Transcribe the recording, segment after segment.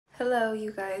Hello, you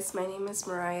guys. My name is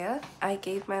Mariah. I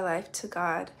gave my life to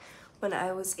God when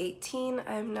I was 18.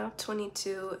 I'm now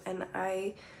 22, and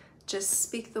I just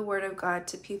speak the word of God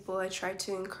to people. I try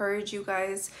to encourage you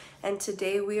guys, and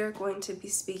today we are going to be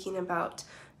speaking about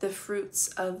the fruits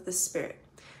of the Spirit.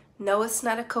 No, it's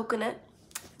not a coconut.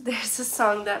 There's a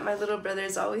song that my little brother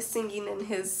is always singing in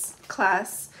his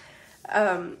class.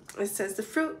 It says, the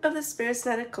fruit of the Spirit's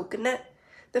not a coconut.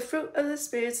 The fruit of the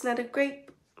Spirit's not a grape.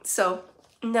 So,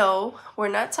 no, we're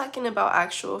not talking about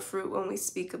actual fruit when we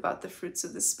speak about the fruits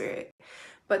of the Spirit.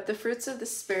 But the fruits of the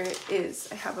Spirit is,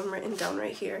 I have them written down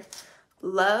right here,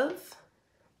 love,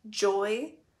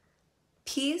 joy,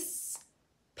 peace,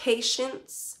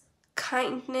 patience,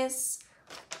 kindness,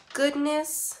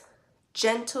 goodness,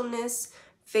 gentleness,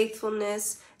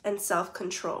 faithfulness, and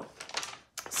self-control.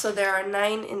 So there are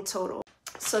 9 in total.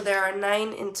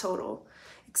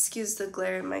 Excuse the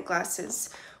glare in my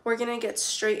glasses. We're going to get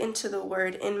straight into the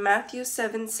word. In Matthew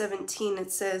 7:17,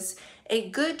 it says, a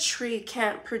good tree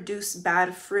can't produce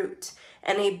bad fruit,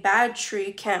 and a bad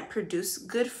tree can't produce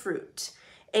good fruit.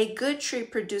 A good tree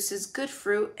produces good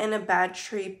fruit, and a bad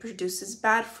tree produces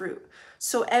bad fruit.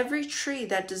 So every tree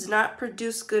that does not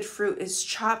produce good fruit is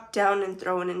chopped down and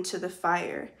thrown into the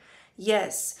fire.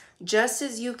 Yes, just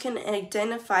as you can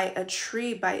identify a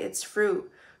tree by its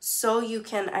fruit, so you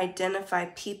can identify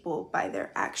people by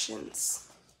their actions.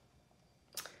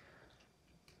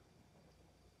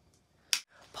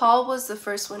 Paul was the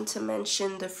first one to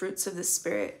mention the fruits of the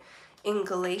Spirit in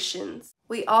Galatians.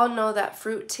 We all know that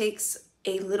fruit takes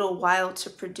a little while to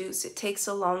produce. It takes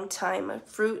a long time. A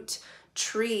fruit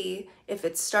tree, if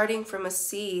it's starting from a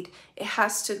seed, it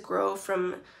has to grow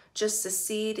from just a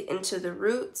seed into the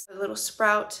roots, a little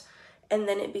sprout, and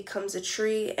then it becomes a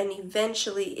tree, and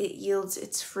eventually it yields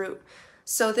its fruit.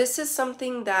 So this is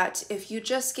something that if you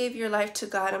just gave your life to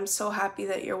God, I'm so happy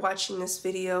that you're watching this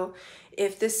video.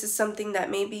 If this is something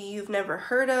that maybe you've never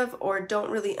heard of or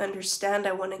don't really understand,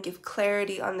 I want to give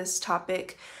clarity on this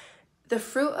topic. The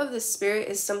fruit of the Spirit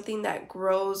is something that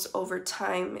grows over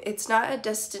time. It's not a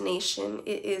destination,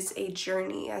 it is a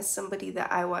journey, as somebody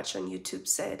that I watch on YouTube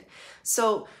said.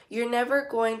 So you're never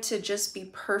going to just be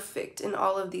perfect in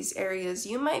all of these areas.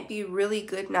 You might be really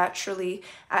good naturally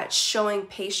at showing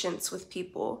patience with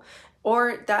people,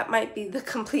 or that might be the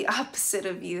complete opposite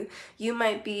of you. You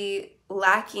might be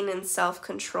lacking in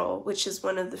self-control, which is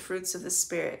one of the fruits of the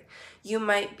Spirit. You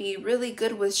might be really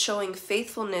good with showing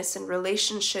faithfulness in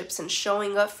relationships and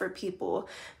showing up for people,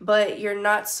 but you're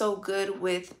not so good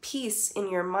with peace in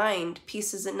your mind.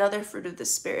 Peace is another fruit of the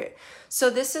Spirit. So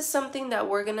this is something that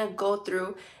we're going to go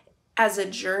through as a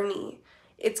journey.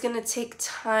 It's going to take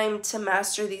time to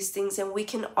master these things, and we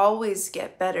can always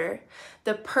get better.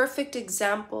 The perfect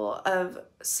example of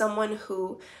someone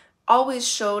who always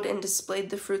showed and displayed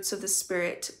the fruits of the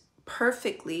Spirit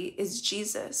perfectly is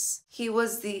Jesus. He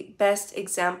was the best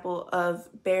example of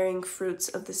bearing fruits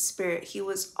of the Spirit. He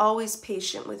was always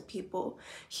patient with people.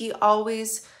 He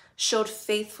always showed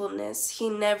faithfulness. He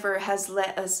never has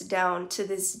let us down. To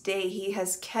this day, he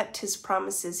has kept his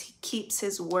promises. He keeps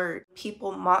his word.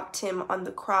 People mocked him on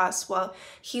the cross while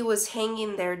he was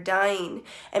hanging there dying,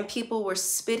 and people were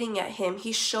spitting at him.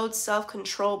 He showed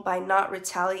self-control by not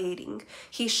retaliating.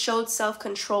 He showed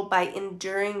self-control by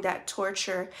enduring that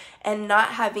torture and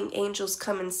not having angels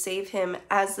come and save him,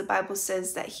 as the Bible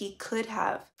says that he could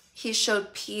have. He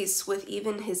showed peace with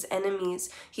even his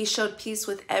enemies. He showed peace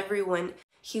with everyone.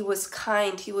 He was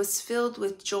kind. He was filled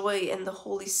with joy and the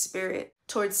Holy Spirit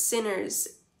towards sinners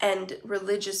and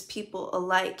religious people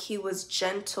alike. He was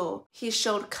gentle. He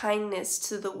showed kindness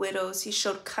to the widows. He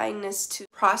showed kindness to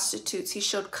prostitutes. He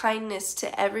showed kindness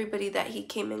to everybody that he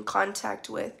came in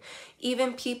contact with.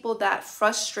 Even people that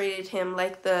frustrated him,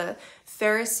 like the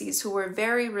Pharisees, who were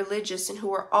very religious and who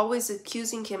were always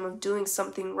accusing him of doing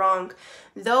something wrong.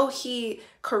 Though he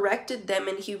corrected them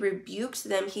and he rebuked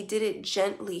them, he did it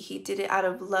gently. He did it out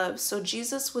of love. So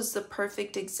Jesus was the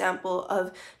perfect example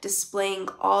of displaying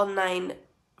all 9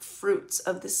 fruits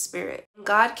of the Spirit.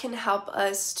 God can help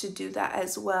us to do that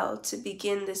as well, to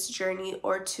begin this journey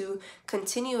or to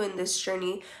continue in this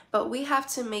journey, but we have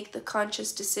to make the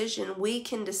conscious decision. We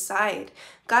can decide.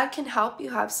 God can help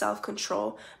you have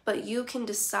self-control, but you can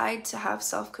decide to have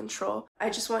self-control.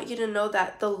 I just want you to know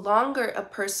that the longer a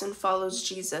person follows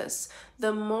Jesus,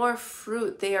 the more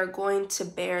fruit they are going to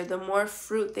bear, the more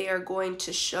fruit they are going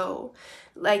to show.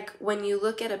 Like when you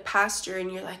look at a pastor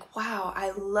and you're like, wow,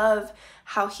 I love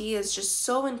how he is just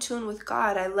so in tune with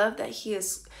God. I love that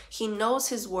he knows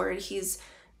his word. He's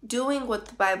doing what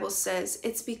the Bible says.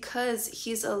 It's because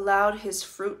he's allowed his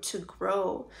fruit to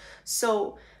grow.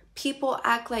 So People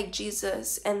act like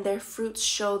Jesus, and their fruits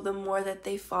show the more that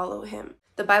they follow him.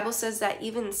 The Bible says that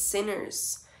even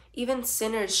sinners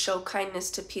show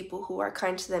kindness to people who are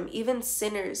kind to them. Even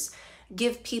sinners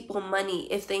give people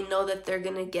money if they know that they're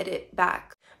going to get it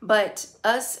back. But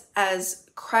us as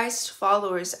Christ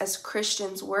followers, as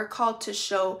Christians, we're called to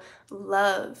show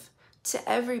love to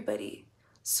everybody.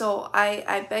 So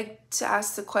I beg to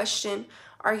ask the question,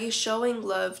 are you showing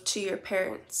love to your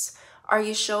parents? Are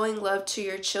you showing love to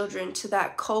your children, to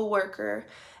that coworker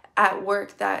at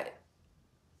work that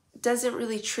doesn't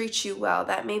really treat you well,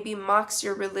 that maybe mocks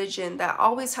your religion, that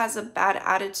always has a bad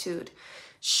attitude?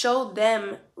 Show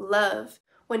them love.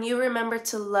 When you remember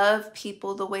to love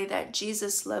people the way that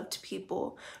Jesus loved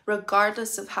people,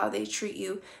 regardless of how they treat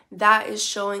you, that is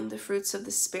showing the fruits of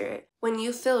the Spirit. When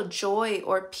you feel joy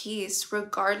or peace,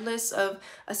 regardless of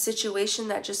a situation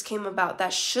that just came about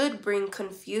that should bring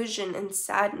confusion and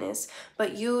sadness,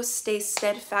 but you stay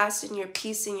steadfast in your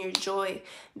peace and your joy,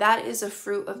 that is a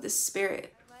fruit of the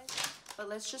Spirit. But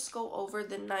let's just go over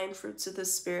the 9 fruits of the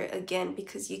Spirit again,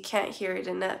 because you can't hear it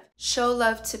enough. Show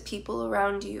love to people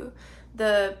around you.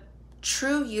 The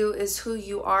true you is who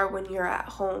you are when you're at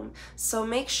home. So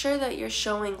make sure that you're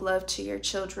showing love to your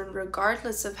children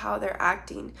regardless of how they're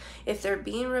acting. If they're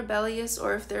being rebellious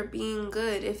or if they're being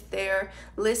good, if they're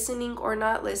listening or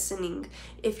not listening,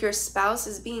 if your spouse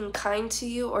is being kind to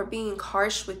you or being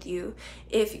harsh with you,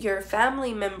 if your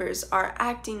family members are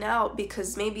acting out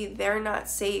because maybe they're not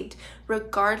saved,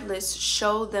 regardless,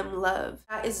 show them love.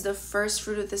 That is the first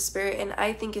fruit of the Spirit, and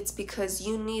I think it's because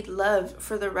you need love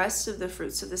for the rest of the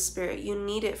fruits of the Spirit. You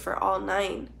need it for all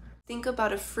 9. Think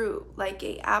about a fruit like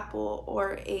an apple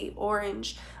or an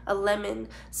orange, a lemon,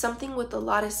 something with a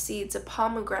lot of seeds, a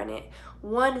pomegranate.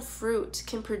 One fruit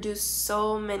can produce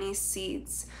so many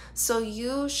seeds. So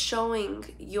you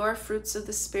showing your fruits of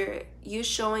the Spirit, you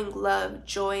showing love,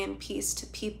 joy, and peace to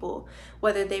people,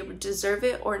 whether they deserve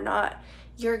it or not,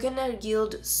 you're gonna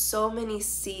yield so many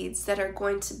seeds that are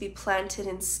going to be planted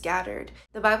and scattered.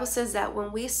 The Bible says that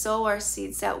when we sow our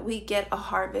seeds, that we get a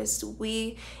harvest.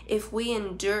 If we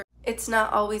endure, it's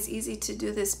not always easy to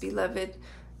do this, beloved,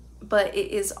 but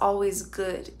it is always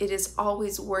good. It is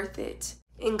always worth it.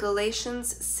 In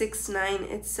Galatians 6:9,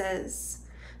 it says,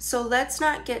 "So let's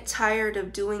not get tired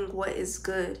of doing what is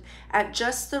good. At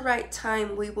just the right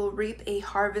time, we will reap a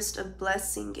harvest of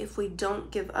blessing if we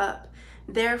don't give up.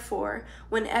 Therefore,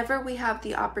 whenever we have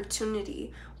the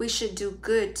opportunity, we should do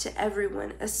good to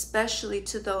everyone, especially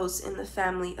to those in the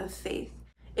family of faith."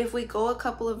 If we go a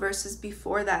couple of verses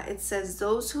before that, it says,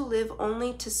 "Those who live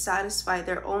only to satisfy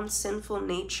their own sinful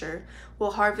nature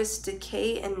will harvest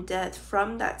decay and death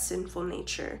from that sinful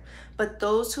nature. But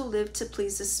those who live to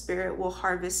please the Spirit will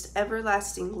harvest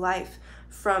everlasting life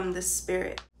from the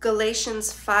Spirit."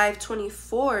 Galatians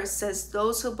 5:24 says,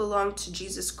 "Those who belong to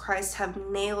Jesus Christ have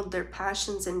nailed their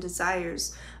passions and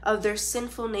desires of their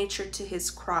sinful nature to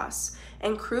his cross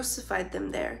and crucified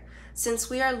them there. Since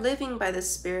we are living by the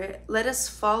Spirit, let us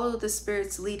follow the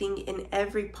Spirit's leading in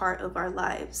every part of our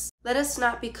lives. Let us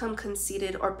not become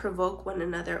conceited or provoke one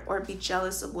another or be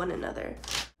jealous of one another."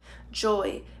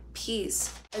 Joy, peace.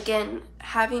 Again,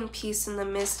 having peace in the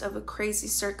midst of a crazy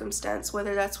circumstance,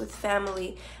 whether that's with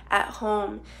family, at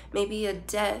home, maybe a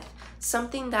death,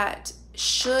 something that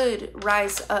should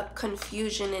rise up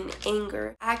confusion and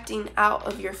anger, acting out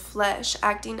of your flesh,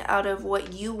 acting out of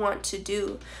what you want to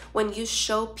do. When you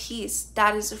show peace,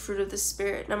 that is a fruit of the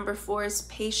Spirit. Number 4 is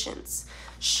patience.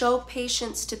 Show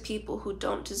patience to people who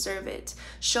don't deserve it.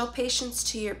 Show patience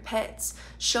to your pets.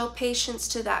 Show patience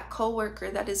to that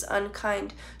coworker that is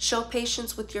unkind. Show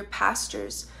patience with your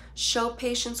pastors. Show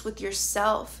patience with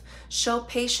yourself. Show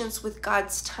patience with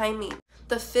God's timing.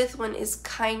 The 5th one is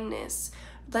kindness.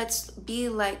 Let's be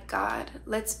like God.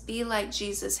 Let's be like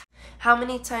Jesus. How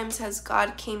many times has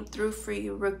God came through for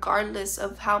you regardless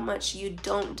of how much you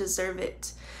don't deserve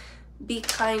it? Be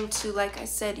kind to, like I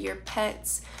said, your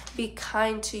pets. Be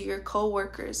kind to your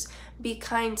coworkers. Be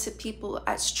kind to people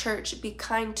at church. Be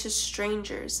kind to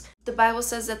strangers. The Bible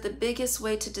says that the biggest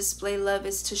way to display love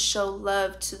is to show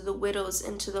love to the widows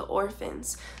and to the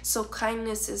orphans. So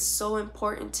kindness is so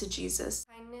important to Jesus.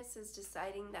 Kindness is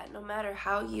deciding that no matter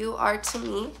how you are to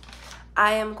me,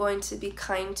 I am going to be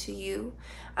kind to you.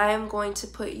 I am going to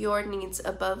put your needs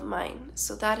above mine.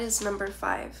 So that is number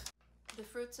 5. The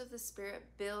fruits of the Spirit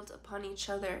build upon each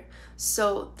other.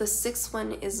 So the 6th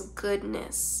one is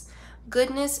goodness.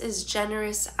 Goodness is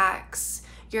generous acts.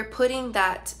 You're putting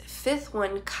that 5th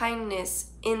one, kindness,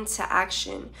 into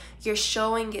action. You're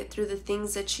showing it through the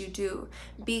things that you do.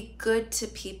 Be good to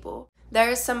people. There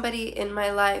is somebody in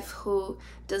my life who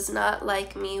does not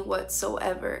like me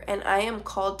whatsoever, and I am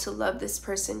called to love this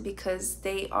person because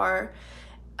they are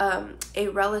a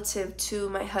relative to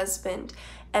my husband.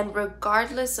 And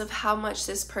regardless of how much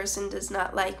this person does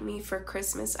not like me, for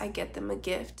Christmas, I get them a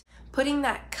gift. Putting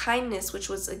that kindness, which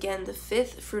was again the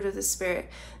fifth fruit of the Spirit,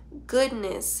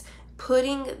 goodness,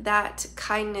 putting that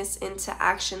kindness into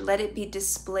action, let it be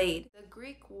displayed. The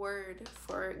Greek word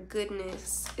for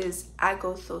goodness is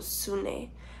agothosune.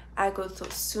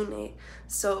 Agothosune.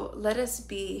 So let us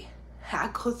be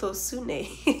agothosune.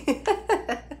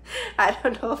 I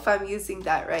don't know if I'm using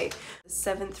that right. The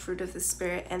seventh fruit of the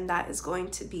Spirit, and that is going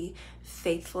to be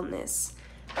faithfulness.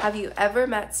 Have you ever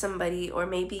met somebody, or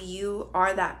maybe you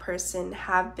are that person,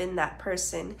 have been that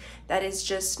person, that is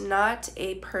just not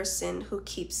a person who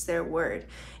keeps their word?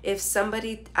 If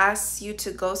somebody asks you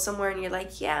to go somewhere and you're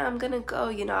like, yeah, I'm gonna go,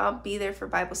 you know, I'll be there for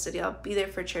Bible study, I'll be there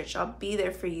for church, I'll be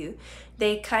there for you,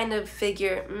 they kind of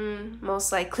figure,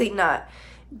 most likely not.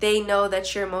 They know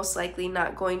that you're most likely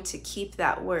not going to keep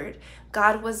that word.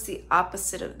 God was the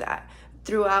opposite of that.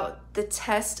 Throughout the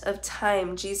test of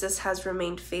time, Jesus has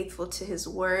remained faithful to his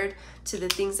word, to the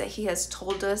things that he has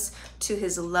told us, to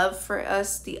his love for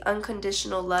us, the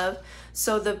unconditional love.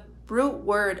 So the root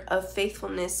word of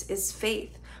faithfulness is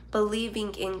faith,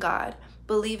 believing in God,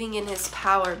 believing in his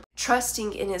power,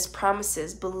 trusting in his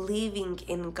promises, believing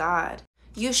in God.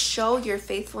 You show your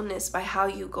faithfulness by how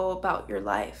you go about your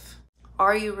life.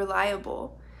 Are you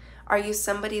reliable? Are you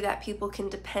somebody that people can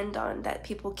depend on, that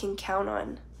people can count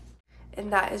on?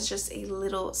 And that is just a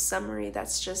little summary.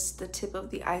 That's just the tip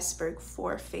of the iceberg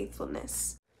for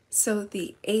faithfulness. So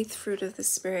the eighth fruit of the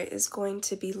Spirit is going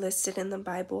to be listed in the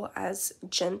Bible as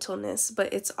gentleness,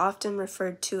 but it's often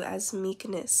referred to as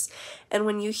meekness. And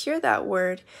when you hear that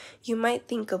word, you might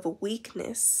think of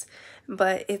weakness,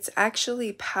 but it's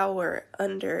actually power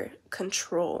under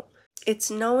control. It's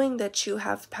knowing that you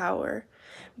have power,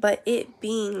 but it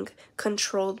being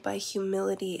controlled by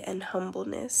humility and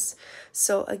humbleness.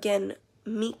 So again,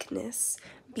 meekness,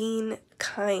 being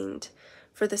kind.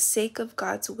 For the sake of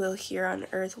God's will here on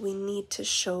earth, we need to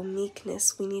show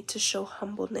meekness. We need to show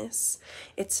humbleness.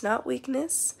 It's not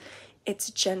weakness, it's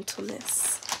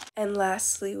gentleness. And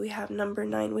lastly, we have number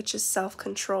 9, which is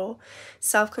self-control.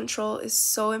 Self-control is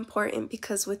so important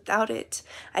because without it,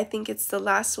 I think it's the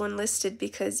last one listed,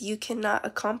 because you cannot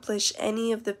accomplish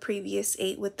any of the previous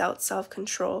 8 without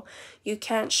self-control. You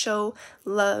can't show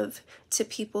love to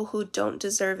people who don't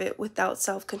deserve it without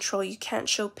self-control. You can't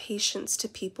show patience to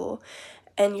people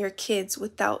and your kids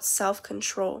without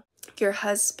self-control. Your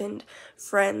husband,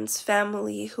 friends,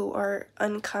 family who are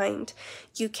unkind.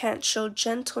 You can't show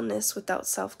gentleness without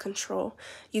self-control.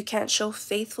 You can't show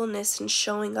faithfulness and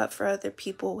showing up for other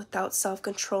people without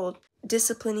self-control.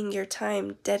 Disciplining your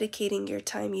time, dedicating your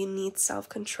time, you need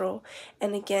self-control.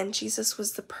 And again, Jesus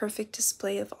was the perfect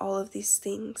display of all of these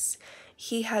things.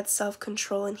 He had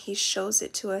self-control, and he shows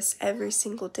it to us every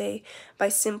single day by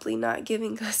simply not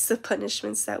giving us the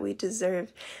punishments that we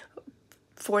deserve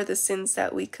for the sins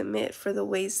that we commit, for the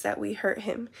ways that we hurt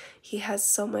him. He has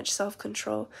so much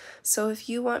self-control. So if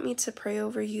you want me to pray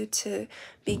over you to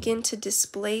begin to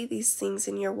display these things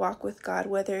in your walk with God,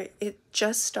 whether it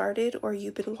just started or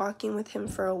you've been walking with him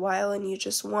for a while and you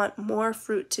just want more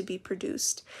fruit to be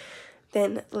produced,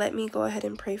 then let me go ahead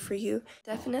and pray for you.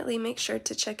 Definitely make sure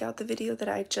to check out the video that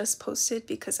I just posted,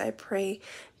 because I pray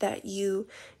that you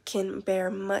can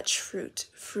bear much fruit,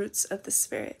 fruits of the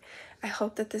Spirit. I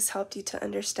hope that this helped you to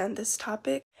understand this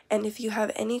topic. And if you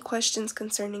have any questions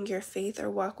concerning your faith or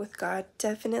walk with God,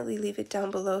 definitely leave it down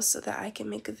below so that I can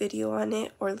make a video on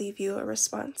it or leave you a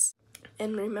response.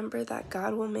 And remember that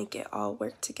God will make it all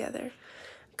work together.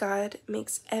 God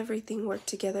makes everything work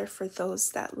together for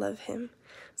those that love him.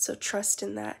 So trust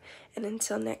in that. And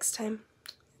until next time,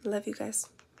 love you guys.